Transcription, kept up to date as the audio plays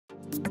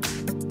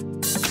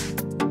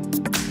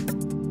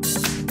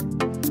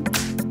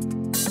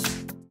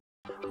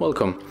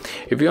Welcome.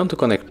 If you want to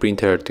connect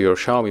printer to your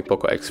Xiaomi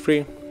POCO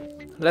X3,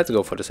 let's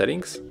go for the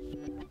settings.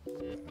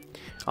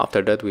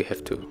 After that we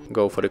have to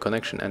go for the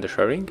connection and the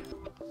sharing,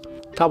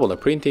 tap on the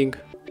printing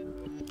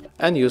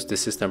and use the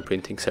system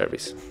printing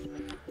service.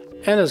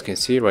 And as you can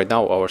see, right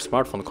now our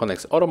smartphone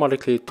connects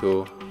automatically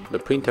to the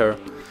printer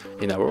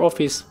in our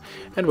office.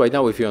 And right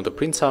now if you want to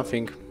print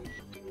something,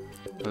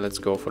 let's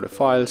go for the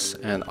files,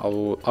 and I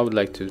would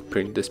like to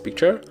print this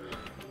picture.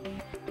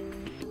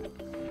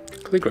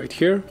 Click right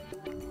here.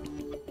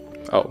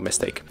 Oh,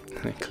 mistake.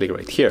 Click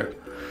right here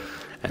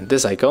and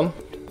this icon,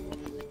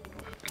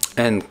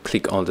 and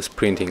click on this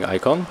printing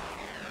icon.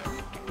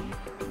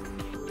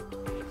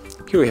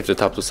 Here we have to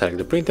tap to select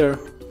the printer,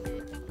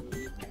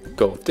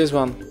 go with this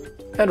one,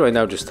 and right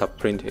now just tap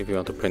print if you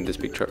want to print this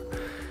picture.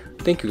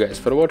 Thank you guys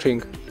for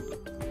watching.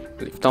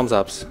 Leave thumbs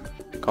ups,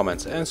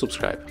 comments and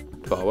subscribe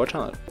to our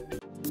channel.